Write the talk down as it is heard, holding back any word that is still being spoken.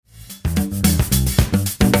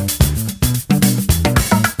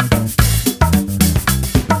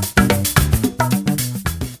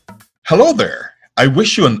Hello there. I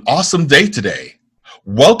wish you an awesome day today.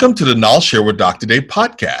 Welcome to the I'll Share with Dr. Dave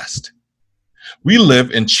podcast. We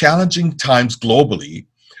live in challenging times globally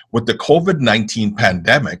with the COVID-19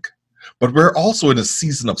 pandemic, but we're also in a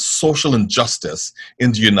season of social injustice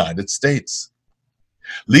in the United States.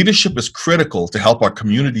 Leadership is critical to help our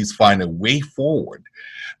communities find a way forward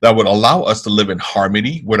that would allow us to live in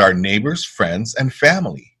harmony with our neighbors, friends, and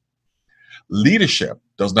family. Leadership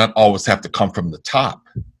does not always have to come from the top.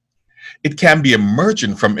 It can be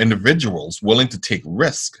emergent from individuals willing to take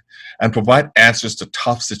risk and provide answers to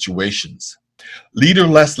tough situations.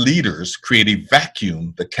 Leaderless leaders create a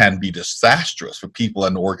vacuum that can be disastrous for people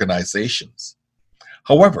and organizations.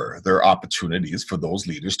 However, there are opportunities for those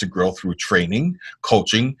leaders to grow through training,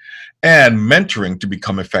 coaching, and mentoring to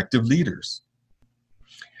become effective leaders.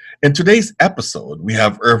 In today's episode, we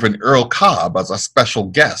have Earl Cobb as a special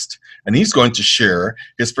guest, and he's going to share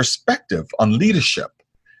his perspective on leadership,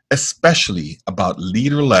 especially about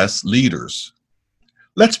leaderless leaders.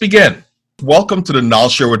 Let's begin. Welcome to the I'll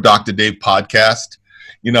Share with Dr. Dave podcast.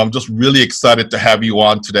 I'm just really excited to have you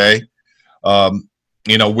on today.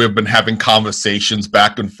 We've been having conversations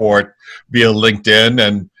back and forth via LinkedIn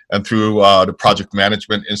and through the Project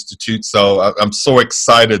Management Institute. So I'm so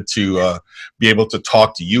excited to be able to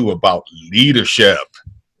talk to you about leadership.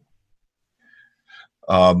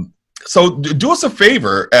 So do us a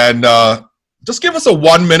favor and just give us a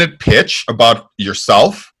 1-minute pitch about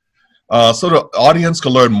yourself so the audience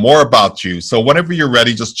can learn more about you. So whenever you're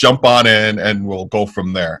ready, just jump on in and we'll go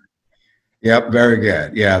from there. Yep, very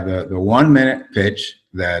good. Yeah, the 1-minute pitch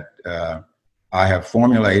that I have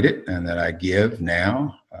formulated and that I give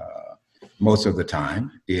now most of the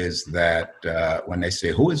time is that when they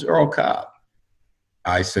say, who is Earl Cobb?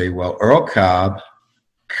 I say, well, Earl Cobb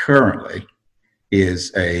currently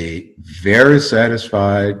is a very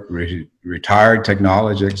satisfied retired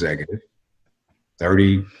technology executive,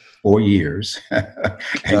 34 years.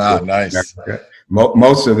 Nice.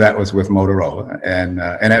 Most of that was with Motorola and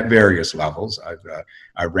at various levels.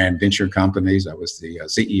 I ran venture companies. I was the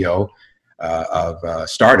CEO of a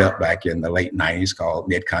startup back in the late 90s called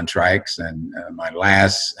Mid-Contracts. And my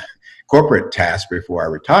last corporate task before I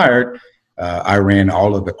retired, I ran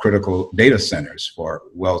all of the critical data centers for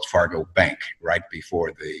Wells Fargo Bank right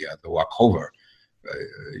before the Wachovia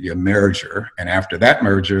merger. And after that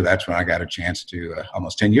merger, that's when I got a chance to,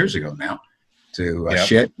 almost 10 years ago now, to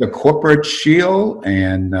shed the corporate shield.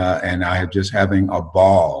 And I am just having a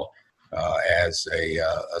ball as a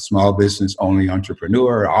small business only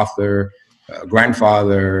entrepreneur, author,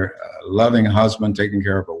 grandfather, loving husband, taking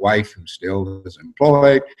care of a wife who still is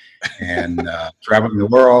employed, and traveling the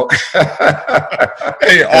world.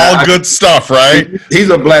 Hey, all good stuff, right? He's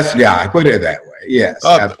a blessed guy, put it that way. Yes.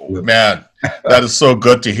 Oh, man, that is so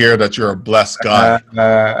good to hear that you're a blessed guy.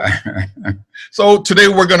 So today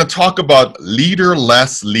we're going to talk about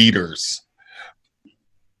leaderless leaders.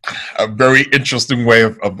 A very interesting way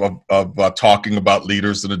of talking about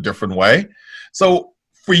leaders in a different way. So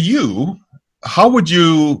for you, how would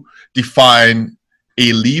you define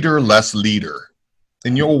a leaderless leader?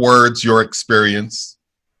 In your words, your experience.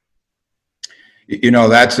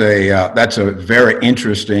 That's a very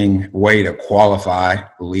interesting way to qualify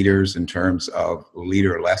leaders in terms of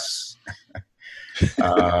leaderless.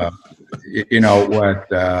 What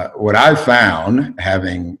I found,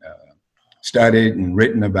 having studied and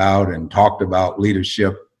written about and talked about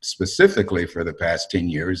leadership specifically for the past 10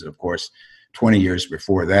 years, of course, 20 years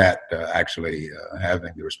before that, actually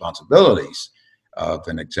having the responsibilities of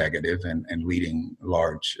an executive and leading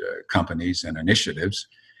large companies and initiatives.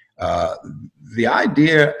 The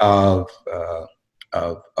idea of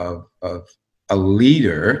a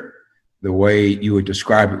leader, the way you would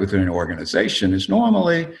describe it within an organization, is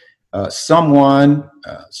normally someone,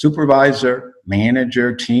 supervisor,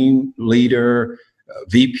 manager, team leader,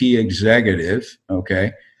 VP executive,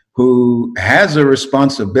 okay, who has a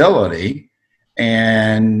responsibility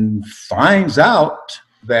and finds out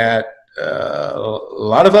that a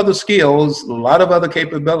lot of other skills, a lot of other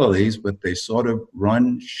capabilities, but they sort of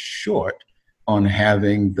run short on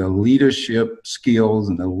having the leadership skills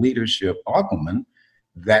and the leadership acumen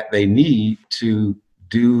that they need to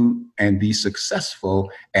do and be successful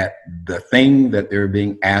at the thing that they're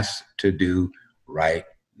being asked to do right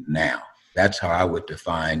now. That's how I would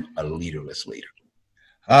define a leaderless leader.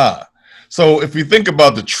 So if you think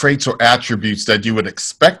about the traits or attributes that you would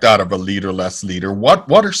expect out of a leaderless leader, what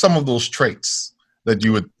are some of those traits that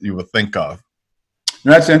you would think of?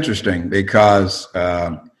 That's interesting because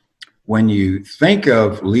when you think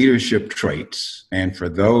of leadership traits, and for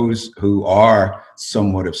those who are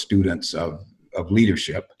somewhat of students of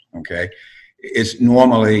leadership, okay, is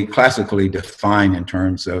normally classically defined in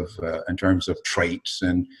terms of traits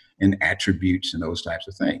and attributes and those types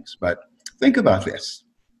of things. But think about this,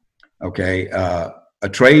 okay? A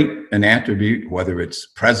trait, an attribute, whether it's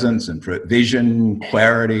presence and vision,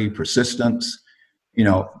 clarity, persistence, you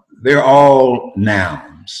know, they're all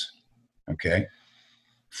nouns, okay?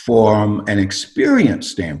 From an experience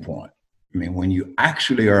standpoint, I mean, when you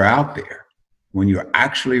actually are out there, when you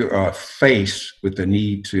actually are faced with the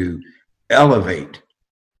need to elevate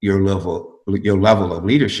your level of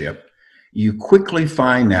leadership, you quickly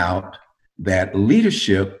find out that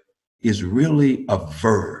leadership is really a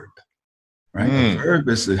verb, right? A verb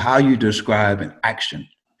is how you describe an action.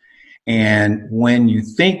 And when you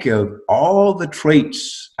think of all the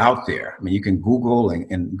traits out there, I mean, you can Google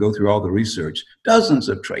and go through all the research, dozens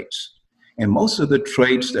of traits. And most of the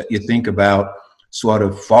traits that you think about sort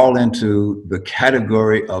of fall into the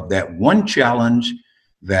category of that one challenge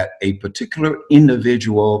that a particular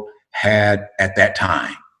individual had at that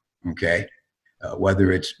time, okay?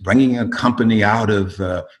 Whether it's bringing a company out of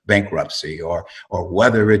bankruptcy, or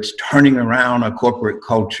whether it's turning around a corporate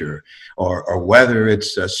culture, or whether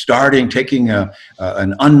it's taking an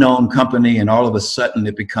unknown company and all of a sudden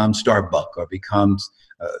it becomes Starbucks or becomes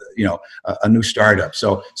a new startup.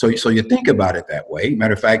 So you think about it that way.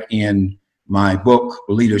 Matter of fact, in my book,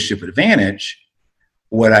 Leadership Advantage,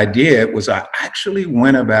 what I did was I actually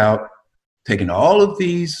went about taking all of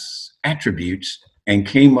these attributes and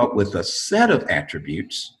came up with a set of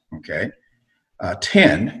attributes, okay?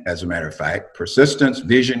 10, as a matter of fact: persistence,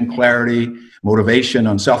 vision, clarity, motivation,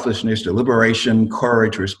 unselfishness, deliberation,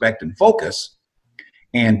 courage, respect, and focus,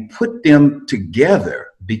 and put them together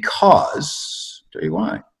because, I'll tell you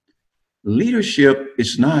why, leadership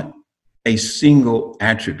is not a single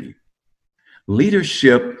attribute.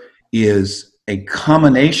 Leadership is a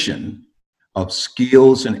combination of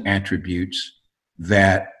skills and attributes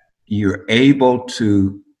that you're able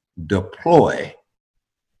to deploy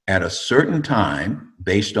at a certain time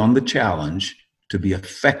based on the challenge to be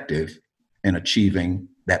effective in achieving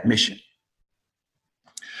that mission.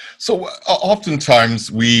 So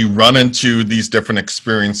oftentimes we run into these different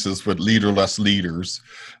experiences with leaderless leaders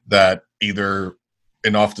that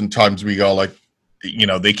and oftentimes we go like,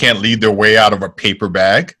 they can't lead their way out of a paper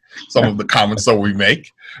bag. Some of the comments that we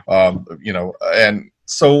make, and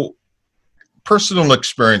so personal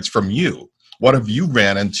experience from you. What have you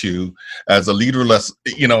ran into as a leaderless,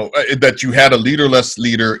 that you had a leaderless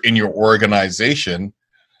leader in your organization?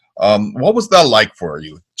 What was that like for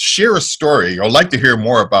you? Share a story. I'd like to hear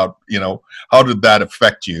more about, how did that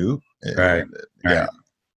affect you? Right. Yeah. Right.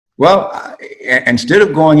 Well, instead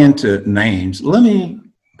of going into names, let me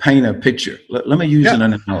paint a picture. Let me use an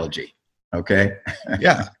analogy. Okay.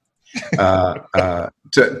 Yeah.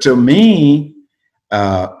 To me,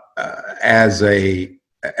 as a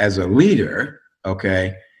leader,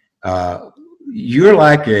 okay, you're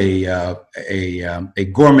like a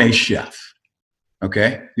gourmet chef.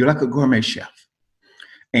 Okay, you're like a gourmet chef,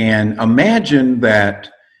 and imagine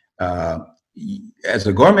that as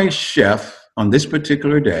a gourmet chef on this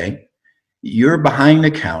particular day, you're behind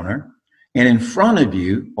the counter, and in front of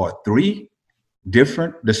you are 3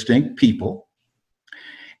 different distinct people,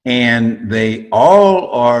 and they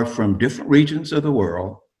all are from different regions of the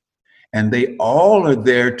world, and they all are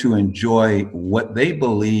there to enjoy what they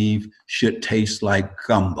believe should taste like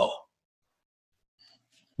gumbo.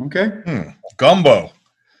 Okay? Gumbo.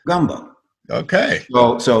 Okay.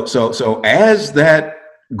 So as that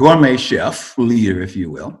gourmet chef leader, if you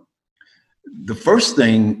will, the first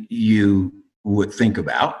thing you would think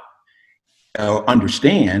about or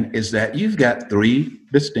understand is that you've got 3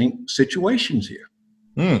 distinct situations here.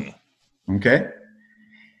 Okay?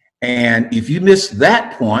 And if you miss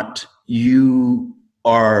that point, you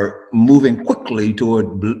are moving quickly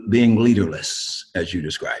toward being leaderless, as you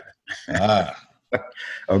describe it.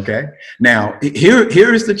 Okay. Now,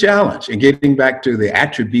 here is the challenge, and getting back to the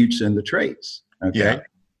attributes and the traits. Okay. Yeah.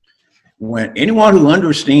 When anyone who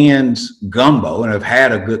understands gumbo, and I've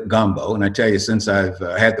had a good gumbo, and I tell you, since I've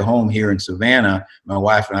had the home here in Savannah, my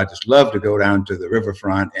wife and I just love to go down to the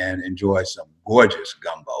riverfront and enjoy some gorgeous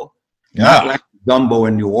gumbo. Yeah. Not like gumbo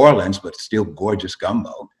in New Orleans, but still gorgeous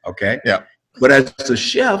gumbo. Okay. Yeah. But as a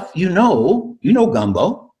chef, you know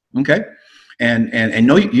gumbo. Okay. And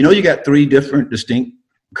you got 3 different distinct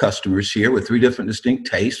customers here with 3 different distinct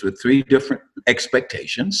tastes, with 3 different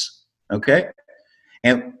expectations. Okay.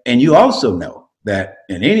 And you also know that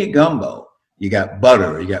in any gumbo, you got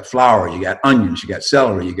butter, you got flour, you got onions, you got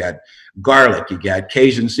celery, you got garlic, you got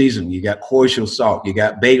Cajun seasoning, you got horseradish salt, you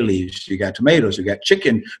got bay leaves, you got tomatoes, you got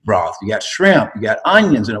chicken broth, you got shrimp, you got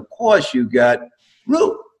onions, and of course you got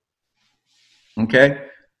roux. Okay.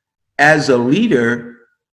 As a leader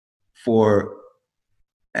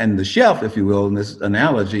and the chef, if you will, in this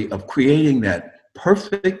analogy of creating that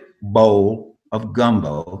perfect bowl of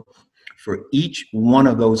gumbo for each one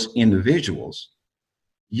of those individuals,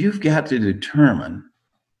 you've got to determine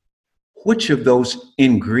which of those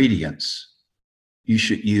ingredients you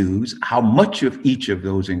should use, how much of each of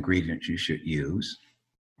those ingredients you should use,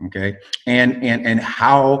 okay, and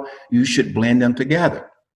how you should blend them together.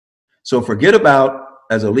 So forget about,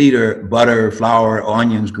 as a leader, butter, flour,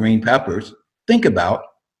 onions, green peppers. Think about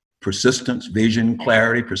persistence, vision,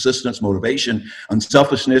 clarity, persistence, motivation,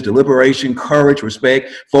 unselfishness, deliberation, courage,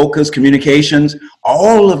 respect, focus, communications.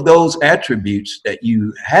 All of those attributes that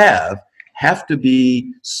you have to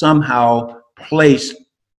be somehow placed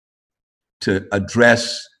to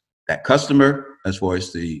address that customer as far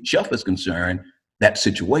as the chef is concerned, that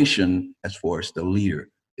situation as far as the leader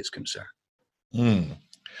is concerned.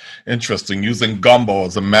 Interesting, using gumbo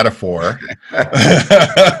as a metaphor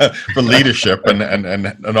for leadership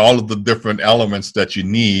and all of the different elements that you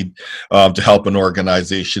need to help an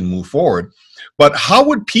organization move forward. But how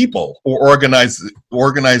would people or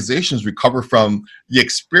organizations recover from the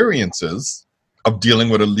experiences of dealing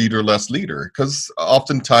with a leaderless leader? Because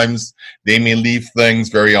oftentimes they may leave things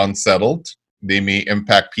very unsettled. They may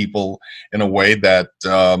impact people in a way that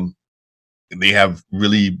they have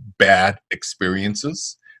really bad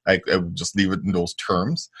experiences. I would just leave it in those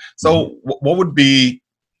terms. So what would be,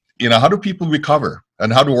 how do people recover,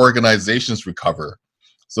 and how do organizations recover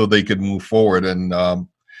so they could move forward and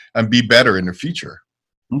be better in the future?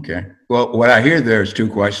 Okay. Well, what I hear there is two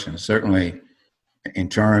questions. Certainly in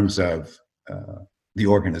terms of the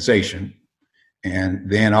organization, and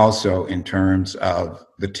then also in terms of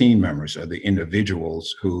the team members or the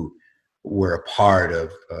individuals who were a part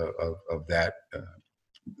of that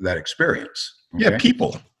experience. Okay? Yeah,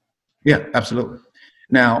 people. Yeah, absolutely.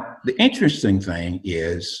 Now, the interesting thing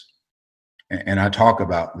is, and I talk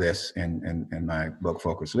about this in my book,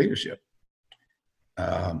 Focused Leadership.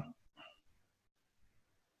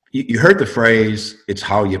 You heard the phrase, it's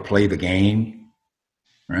how you play the game,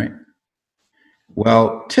 right?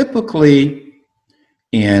 Well, typically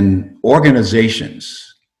in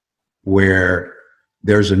organizations where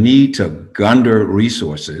there's a need to garner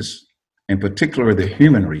resources, in particular the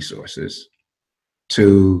human resources,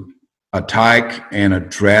 to attack and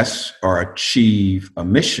address or achieve a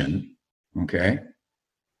mission, okay?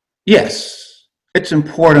 Yes, it's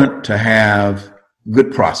important to have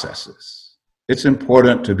good processes. It's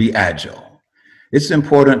important to be agile. It's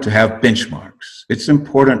important to have benchmarks. It's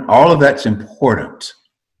important, all of that's important,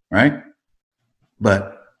 right?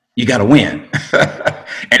 But you got to win.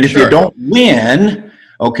 And if you don't win,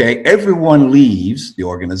 okay, everyone leaves, the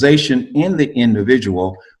organization and the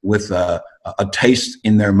individual, with a taste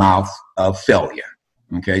in their mouth of failure.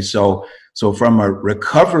 Okay, so from a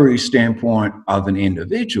recovery standpoint of an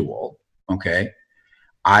individual, okay,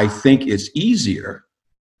 I think it's easier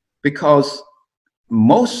because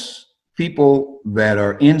most people that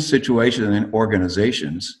are in situations and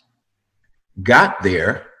organizations got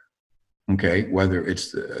there, okay, whether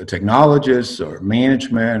it's the technologists or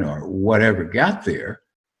management or whatever, got there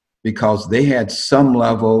because they had some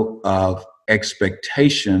level of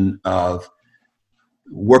expectation of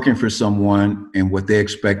working for someone and what they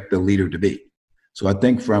expect the leader to be. So I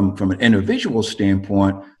think from an individual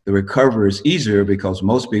standpoint, the recovery is easier because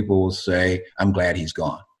most people will say, I'm glad he's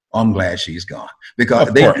gone. I'm glad she's gone.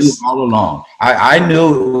 Because they knew all along. I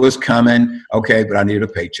knew it was coming, okay, but I needed a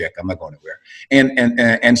paycheck. I'm not going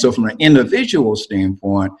anywhere. And so from an individual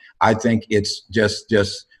standpoint, I think it's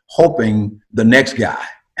just hoping the next guy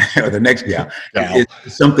or the next gal is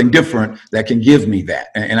something different that can give me that.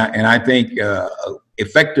 And I think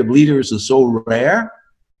effective leaders are so rare,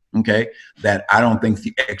 okay, that I don't think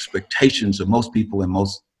the expectations of most people in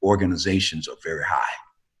most organizations are very high.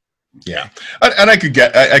 Yeah, and I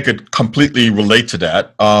could completely relate to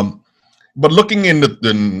that. But looking in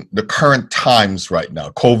the current times right now,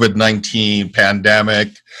 COVID-19 pandemic,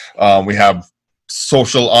 we have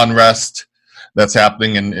social unrest that's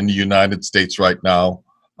happening in the United States right now.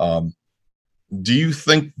 Do you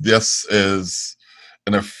think this is,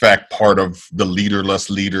 in effect, part of the leaderless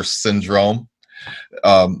leader syndrome,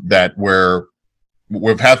 that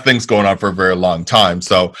we've had things going on for a very long time?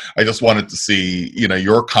 So I just wanted to see,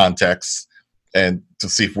 your context and to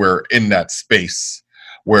see if we're in that space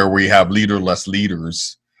where we have leaderless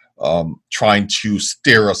leaders trying to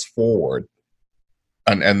steer us forward,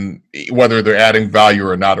 and whether they're adding value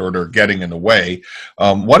or not, or they're getting in the way.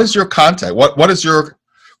 What is your context? What is your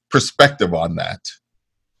perspective on that?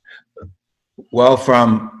 Well,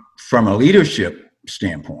 from a leadership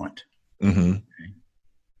standpoint, Mm-hmm.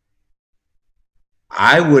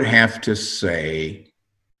 I would have to say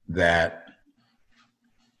that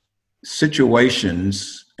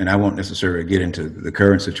situations, and I won't necessarily get into the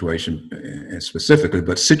current situation specifically,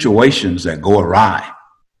 but situations that go awry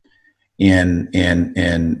in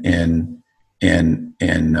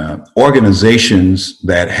organizations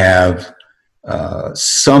that have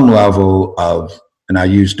some level of, and I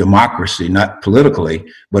use democracy, not politically,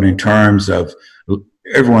 but in terms of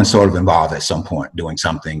everyone's sort of involved at some point doing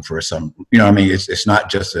something for some, I mean, it's not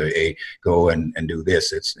just a go and do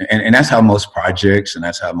this. And that's how most projects and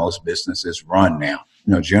that's how most businesses run now.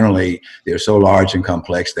 Generally they're so large and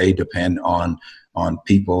complex, they depend on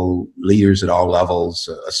people, leaders at all levels,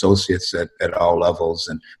 associates at all levels,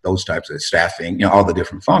 and those types of staffing, all the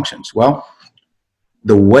different functions. Well,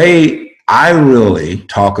 the way I really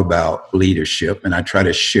talk about leadership, and I try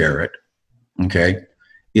to share it, okay,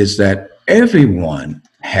 is that everyone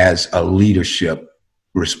has a leadership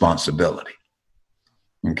responsibility.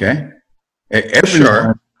 Okay,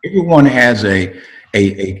 everyone has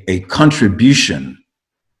a contribution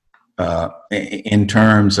in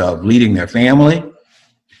terms of leading their family,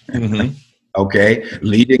 Mm-hmm. okay,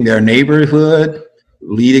 leading their neighborhood,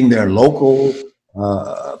 leading their local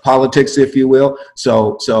politics, if you will.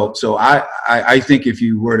 So I think if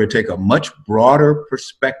you were to take a much broader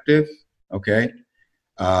perspective, okay,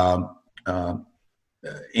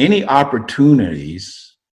 any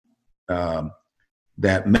opportunities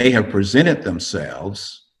that may have presented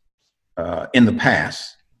themselves in the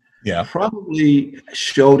past, probably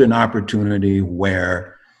showed an opportunity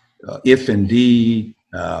where if indeed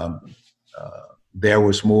there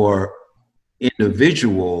was more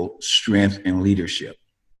individual strength and leadership,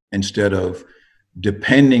 instead of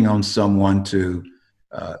depending on someone to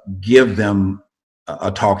give them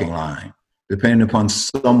a talking line, depending upon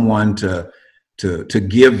someone to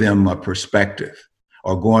give them a perspective,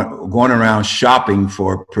 or going around shopping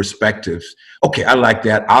for perspectives. Okay, I like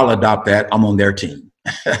that. I'll adopt that. I'm on their team.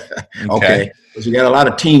 Okay, because you got a lot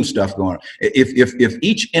of team stuff going on. If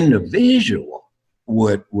each individual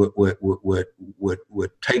would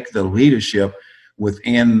take the leadership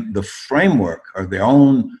within the framework of their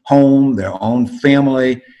own home, their own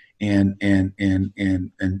family, and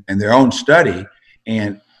their own study,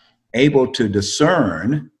 and able to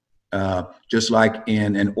discern, just like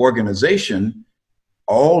in an organization,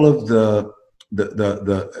 all of the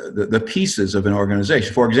pieces of an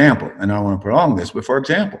organization. For example, and I don't want to prolong this, but for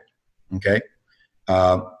example, okay,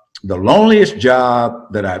 the loneliest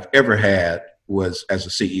job that I've ever had was as a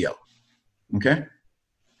CEO. Okay,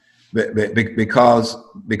 because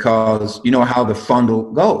you know how the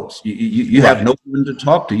funnel goes. You have no one to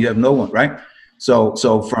talk to. You have no one, right?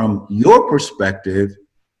 So from your perspective,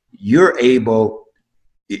 you're able,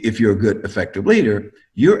 if you're a good, effective leader,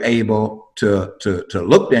 you're able to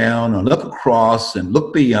look down or look across and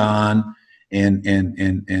look beyond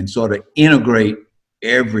and sort of integrate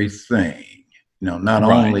everything. Not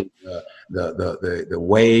only the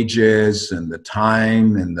wages and the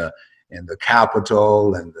time and the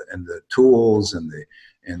capital and the tools and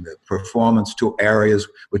the performance tool areas,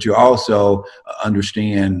 but you also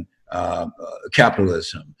understand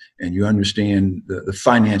capitalism, and you understand the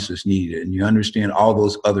finances needed, and you understand all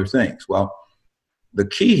those other things. Well, the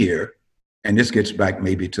key here, and this gets back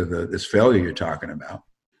maybe to this failure you're talking about,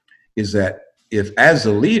 is that if as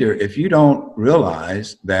a leader, if you don't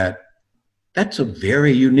realize that that's a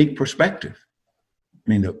very unique perspective. I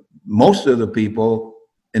mean, most of the people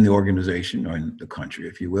in the organization or in the country,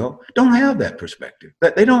 if you will, don't have that perspective.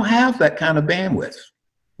 That they don't have that kind of bandwidth.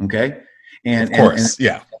 Okay, and of course,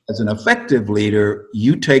 as an effective leader,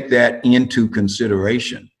 you take that into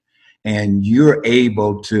consideration, and you're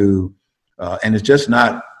able to, and it's just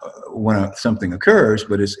not when something occurs,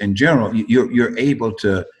 but it's in general. You're able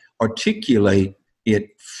to articulate it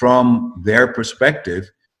from their perspective,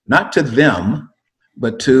 not to them,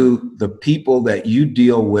 but to the people that you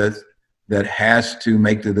deal with, that has to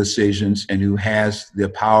make the decisions and who has the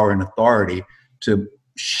power and authority to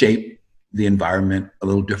shape the environment a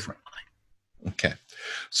little differently. Okay.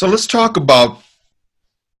 So let's talk about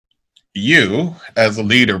you as a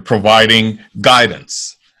leader providing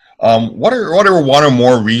guidance. What are one or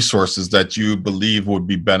more resources that you believe would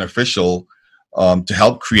be beneficial to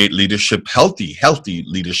help create healthy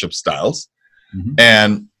leadership styles? Mm-hmm.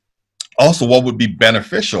 And also, what would be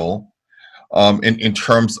beneficial in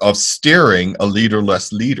terms of steering a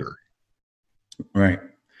leaderless leader? Right.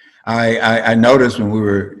 I noticed when we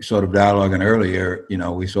were sort of dialoguing earlier,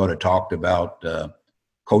 we sort of talked about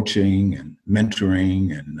coaching and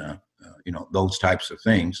mentoring and those types of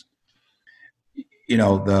things.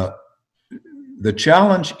 The the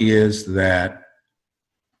challenge is that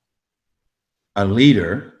a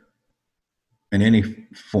leader in any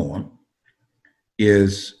form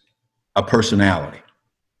is a personality.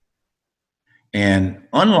 And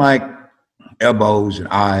unlike elbows and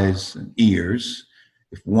eyes and ears,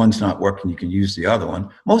 if one's not working, you can use the other one.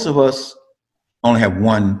 Most of us only have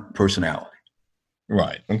one personality.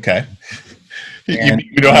 Right. Okay.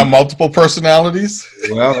 You don't have multiple personalities?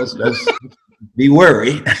 Well, let's be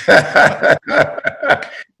wary.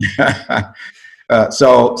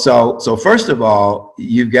 So first of all,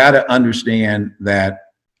 you've got to understand that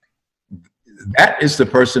is the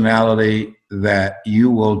personality that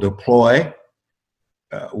you will deploy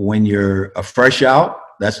when you're a fresh out.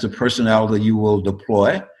 That's the personality you will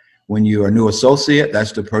deploy when you're a new associate.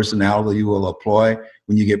 That's the personality you will deploy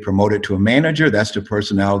when you get promoted to a manager. That's the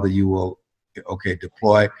personality you will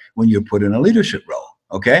deploy when you're put in a leadership role.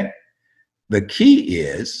 Okay. The key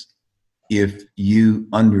is, if you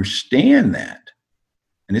understand that,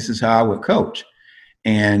 and this is how I would coach.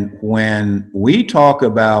 And when we talk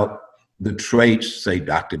about the traits, say,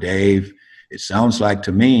 Dr. Dave, it sounds like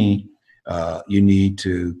to me, you need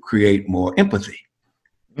to create more empathy.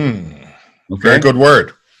 Okay? Very good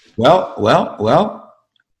word. Well,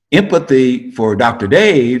 empathy for Dr.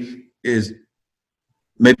 Dave is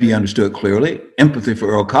maybe understood clearly. Empathy for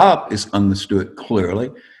Earl Cobb is understood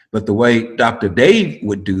clearly. But the way Dr. Dave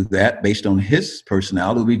would do that based on his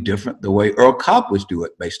personality would be different the way Earl Cobb would do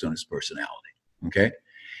it based on his personality. Okay?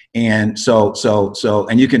 And so,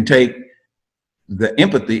 and you can take the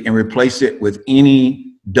empathy and replace it with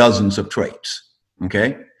any dozens of traits.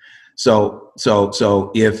 Okay? So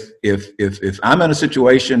if I'm in a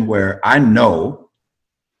situation where I know,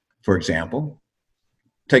 for example,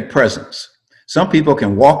 take presence. Some people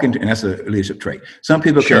can walk into, and that's a leadership trait. Some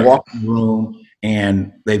people can walk in the room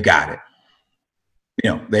and they've got it. You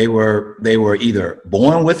know, they were either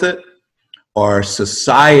born with it, or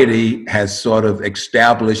society has sort of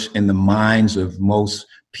established in the minds of most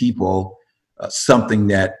people something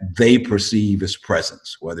that they perceive as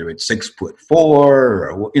presence, whether it's 6'4"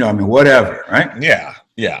 or whatever, right?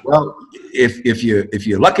 Yeah. Well, if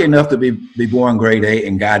you're lucky enough to be born grade A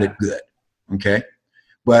and got it, good, okay.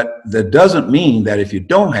 But that doesn't mean that if you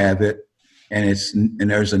don't have it, and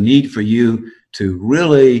there's a need for you to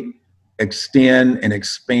really extend and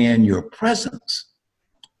expand your presence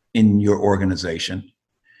in your organization,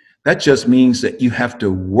 that just means that you have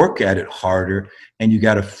to work at it harder, and you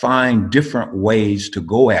got to find different ways to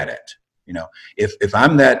go at it. You know, if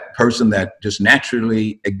I'm that person that just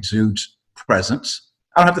naturally exudes presence,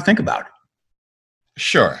 I don't have to think about it.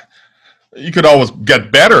 Sure. You could always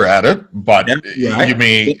get better at it, but right. You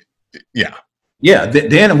may, yeah. Yeah,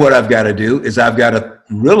 then what I've got to do is I've got to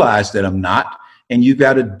realize that I'm not, and you've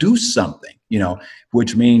got to do something,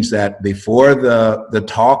 which means that before the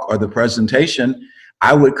talk or the presentation,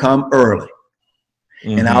 I would come early.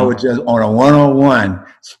 Mm-hmm. And I would just, on a one-on-one,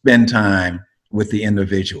 spend time with the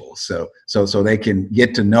individual, so they can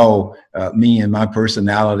get to know me and my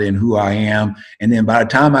personality and who I am. And then by the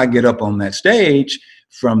time I get up on that stage,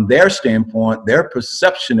 from their standpoint, their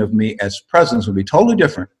perception of me as presence would be totally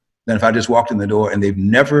different than if I just walked in the door and they've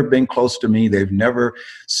never been close to me. They've never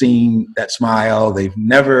seen that smile. They've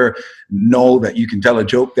never know that you can tell a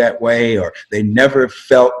joke that way, or they never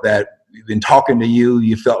felt that in talking to you,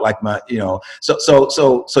 you felt like so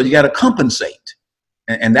you got to compensate.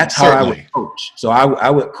 And that's how I would coach. So I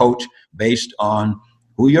would coach based on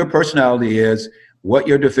who your personality is, what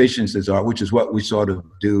your deficiencies are, which is what we sort of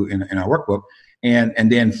do in our workbook.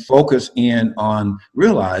 And then focus in on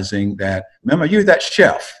realizing that, remember, you're that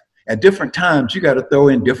chef. At different times, you got to throw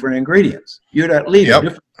in different ingredients. You're that leader. Yep.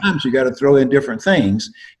 Different times, you got to throw in different things.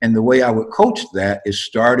 And the way I would coach that is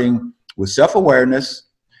starting with self-awareness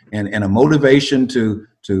and a motivation to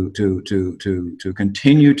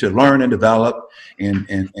continue to learn and develop,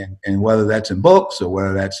 and whether that's in books or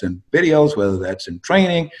whether that's in videos, whether that's in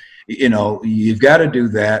training, you've got to do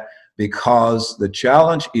that. Because the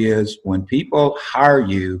challenge is when people hire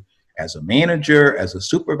you as a manager, as a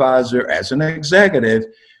supervisor, as an executive,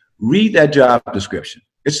 read that job description.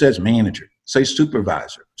 It says manager, it says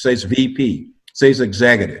supervisor, it says VP, it says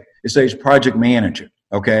executive, it says project manager,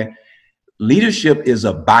 okay? Leadership is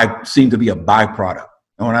seems to be a byproduct.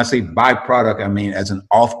 And when I say byproduct, I mean as an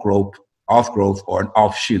off growth or an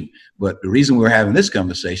offshoot. But the reason we're having this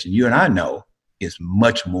conversation, you and I know, is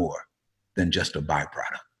much more than just a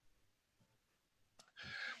byproduct.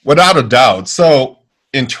 Without a doubt. So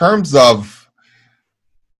in terms of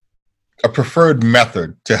a preferred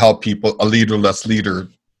method to help people, a leaderless leader,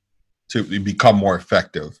 to become more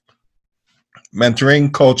effective,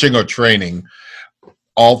 mentoring, coaching, or training,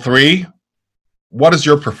 all three what is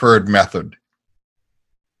your preferred method?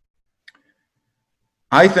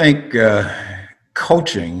 I think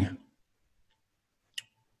coaching,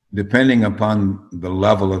 depending upon the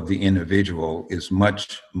level of the individual, is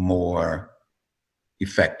much more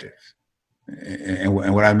effective. And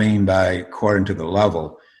what I mean by according to the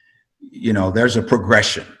level, there's a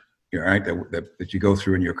progression, right, that you go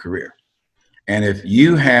through in your career. And if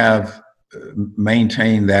you have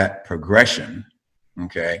maintained that progression,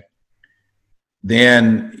 okay,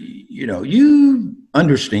 then you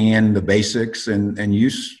understand the basics, and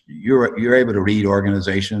you're able to read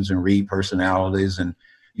organizations and read personalities, and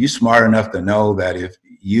you're smart enough to know that if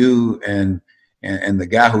you and the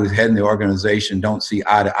guy who's heading the organization don't see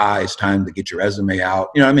eye to eye, it's time to get your resume out.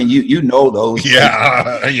 You know those.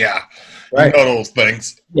 Yeah, things. Yeah. Right. You know those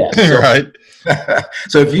things. Yeah. So, right.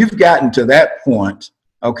 So if you've gotten to that point,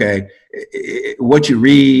 okay, what you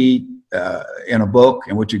read in a book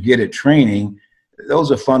and what you get at training,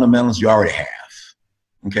 those are fundamentals you already have.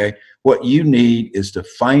 Okay. What you need is to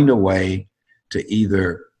find a way to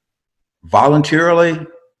either voluntarily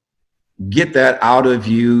get that out of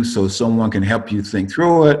you so someone can help you think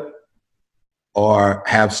through it, or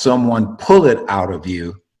have someone pull it out of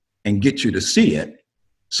you and get you to see it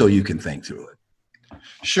so you can think through it.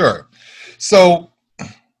 Sure. So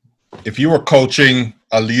if you were coaching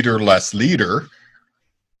a leaderless leader,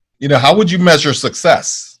 how would you measure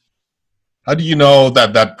success? How do you know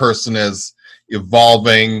that that person is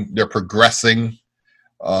evolving, they're progressing,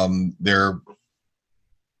 they're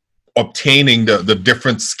obtaining the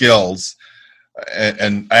different skills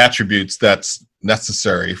and attributes that's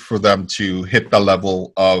necessary for them to hit the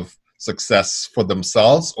level of success for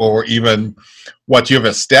themselves, or even what you've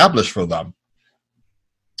established for them?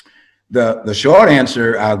 The short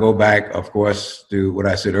answer, I'll go back, of course, to what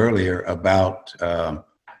I said earlier about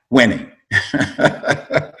winning.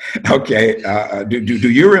 Okay. Do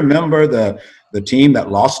you remember the team that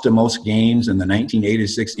lost the most games in the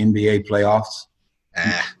 1986 NBA playoffs?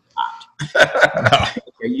 No.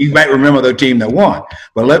 You might remember the team that won.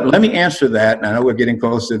 But let me answer that. And I know we're getting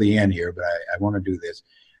close to the end here, but I want to do this.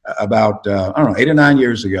 About, 8 or 9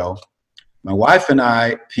 years ago, my wife and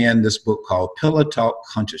I penned this book called Pillow Talk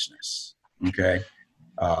Consciousness. Okay.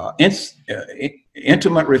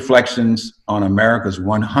 Intimate reflections on America's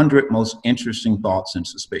 100 most interesting thoughts and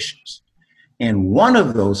suspicions. And one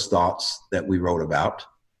of those thoughts that we wrote about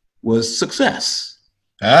was success.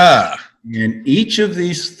 And each of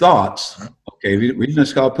these thoughts, okay, the reason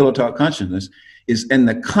it's called Pillow Talk Consciousness, is in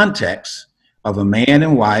the context of a man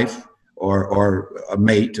and wife, or a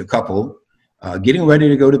mate, a couple, getting ready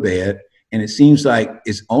to go to bed. And it seems like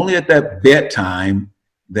it's only at that bedtime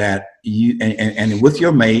that you, and with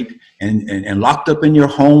your mate, and locked up in your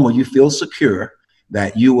home where you feel secure,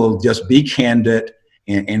 that you will just be candid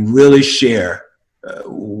and really share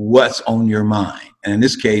what's on your mind. And in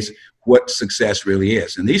this case, what success really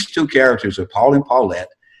is. And these two characters are Paul and Paulette.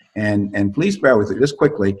 And please bear with it just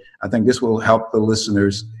quickly. I think this will help the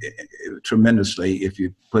listeners tremendously if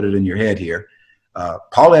you put it in your head here.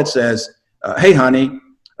 Paulette says, hey, honey,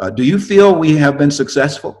 do you feel we have been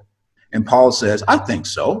successful? And Paul says, I think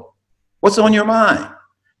so. What's on your mind?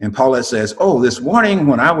 And Paulette says, oh, this morning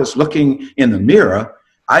when I was looking in the mirror,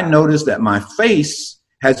 I noticed that my face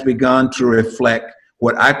has begun to reflect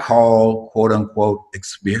what I call, quote unquote,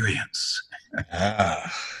 experience.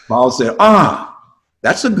 Paul said,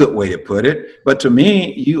 that's a good way to put it. But to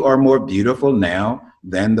me, you are more beautiful now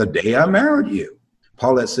than the day I married you.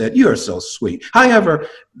 Paulette said, you are so sweet. However,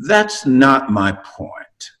 that's not my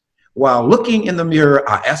point. While looking in the mirror,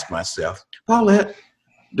 I asked myself, Paulette,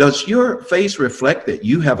 does your face reflect that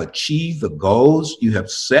you have achieved the goals you have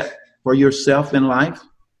set for yourself in life?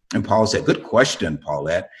 And Paul said, good question,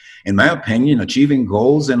 Paulette. In my opinion, achieving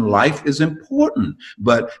goals in life is important,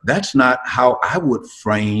 but that's not how I would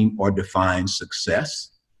frame or define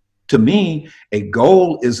success. To me, a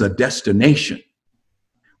goal is a destination,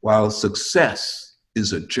 while success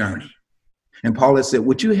is a journey. And Paulette said,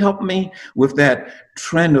 would you help me with that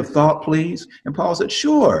trend of thought, please? And Paul said,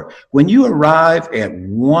 sure. When you arrive at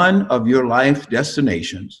one of your life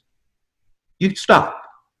destinations, you stop.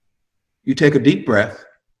 You take a deep breath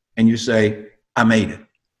and you say, I made it.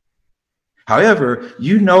 However,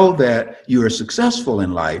 you know that you are successful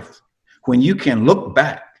in life when you can look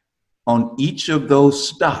back on each of those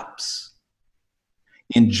stops,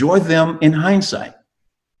 enjoy them in hindsight,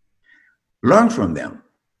 learn from them,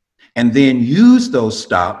 and then use those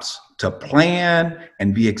stops to plan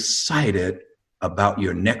and be excited about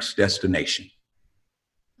your next destination.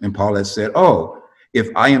 And Paulette said, oh, if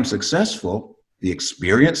I am successful, the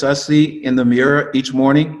experience I see in the mirror each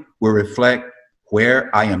morning will reflect where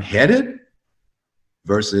I am headed.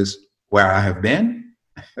 versus where I have been.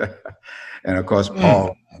 And of course,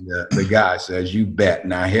 Paul, the guy, says, you bet.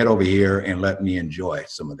 Now head over here and let me enjoy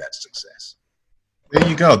some of that success. There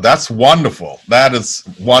you go. That's wonderful. That is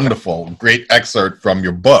wonderful. Great excerpt from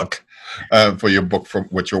your book,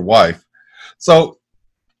 with your wife. So,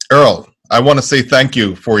 Earl, I want to say thank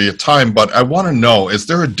you for your time, but I want to know, is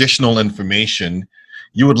there additional information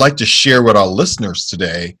you would like to share with our listeners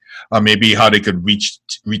today? Maybe how they could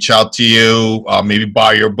reach out to you, maybe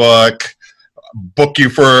buy your book, book you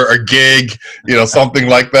for a gig, something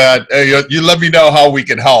like that. You let me know how we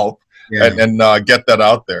can help and get that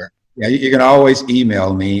out there. Yeah, you can always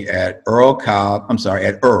email me at Earl,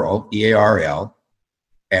 E-A-R-L,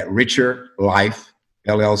 at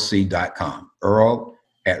richerlifellc.com. Earl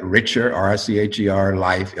at richer, R-I-C-H-E-R,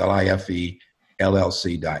 life, L-I-F-E,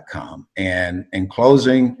 LLC.com. And in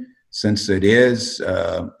closing, since it is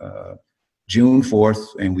June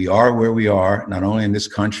 4th, and we are where we are, not only in this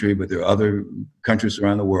country, but there are other countries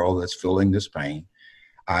around the world that's feeling this pain,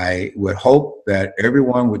 I would hope that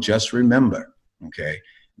everyone would just remember,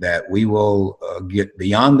 that we will get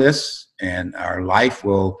beyond this and our life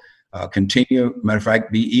will continue, matter of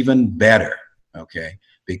fact, be even better,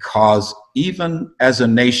 because even as a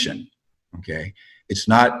nation, it's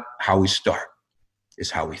not how we start, it's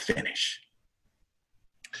how we finish.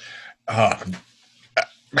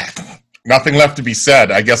 Nothing left to be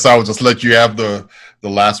said. I guess I'll just let you have the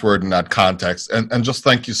last word in that context. And just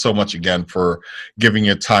thank you so much again for giving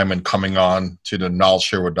your time and coming on to the Knowledge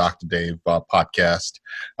Share with Dr. Dave podcast.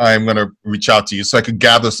 I'm going to reach out to you so I could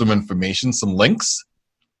gather some information, some links,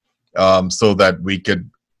 so that we could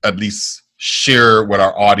at least share with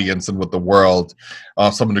our audience and with the world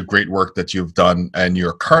some of the great work that you've done and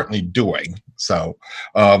you're currently doing. So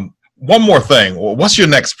one more thing. What's your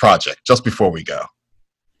next project, just before we go?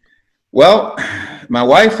 Well, my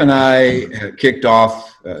wife and I kicked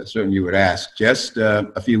off, certainly you would ask, just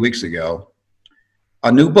a few weeks ago,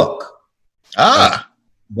 a new book.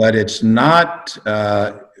 But it's not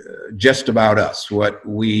just about us. What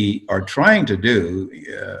we are trying to do,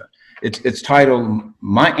 it's titled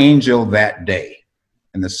My Angel That Day.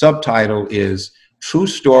 And the subtitle is True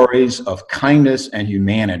Stories of Kindness and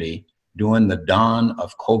Humanity During the Dawn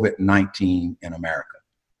of COVID-19 in America.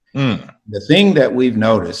 The thing that we've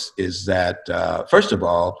noticed is that, first of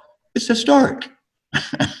all, it's historic.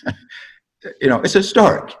 It's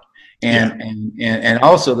historic. And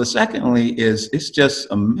also the secondly is it's just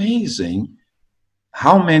amazing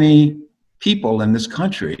how many people in this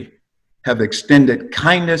country have extended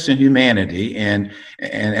kindness and humanity. And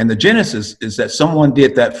the genesis is that someone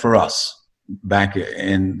did that for us back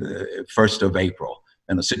in the 1st of April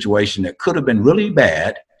in a situation that could have been really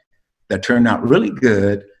bad, that turned out really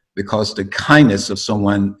good, because the kindness of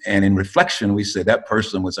someone, and in reflection, we said that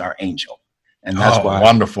person was our angel. And that's why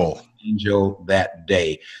wonderful. Angel That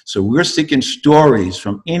Day. So we're seeking stories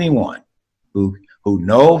from anyone who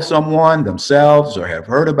know someone themselves or have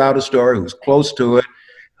heard about a story, who's close to it,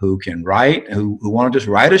 who can write, who want to just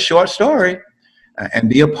write a short story and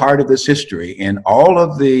be a part of this history. And all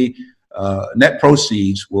of the net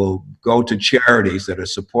proceeds will go to charities that are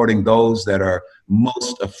supporting those that are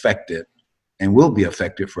most affected and will be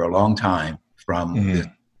affected for a long time from this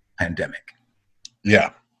pandemic.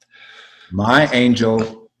 Yeah. My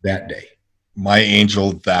Angel That Day. My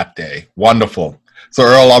Angel That Day. Wonderful. So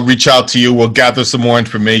Earl, I'll reach out to you. We'll gather some more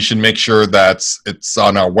information, make sure that it's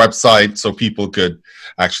on our website so people could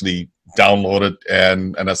actually download it.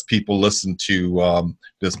 And as people listen to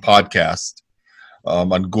this podcast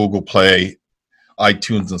on Google Play,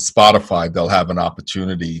 iTunes, and Spotify, they'll have an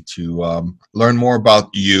opportunity to learn more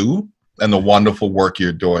about you and the wonderful work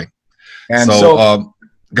you're doing. And so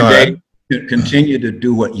go ahead. Continue to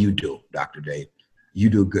do what you do, Dr. Dave. You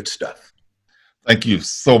do good stuff. Thank you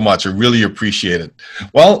so much. I really appreciate it.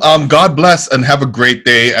 Well, God bless and have a great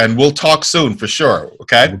day, and we'll talk soon for sure,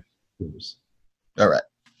 okay? All right.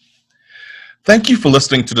 Thank you for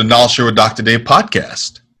listening to the Knowledge Share with Dr. Dave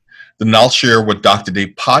podcast. The Knowledge Share with Dr.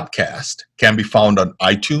 Dave podcast can be found on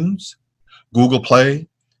iTunes, Google Play,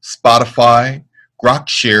 Spotify,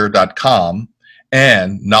 grokshare.com,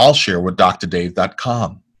 and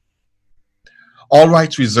knowledgesharewithdrdave.com. All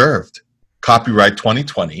rights reserved. Copyright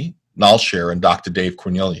 2020, Knowledge Share and Dr. Dave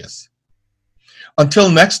Cornelius.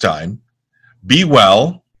 Until next time, be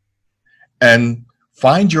well and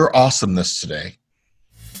find your awesomeness today.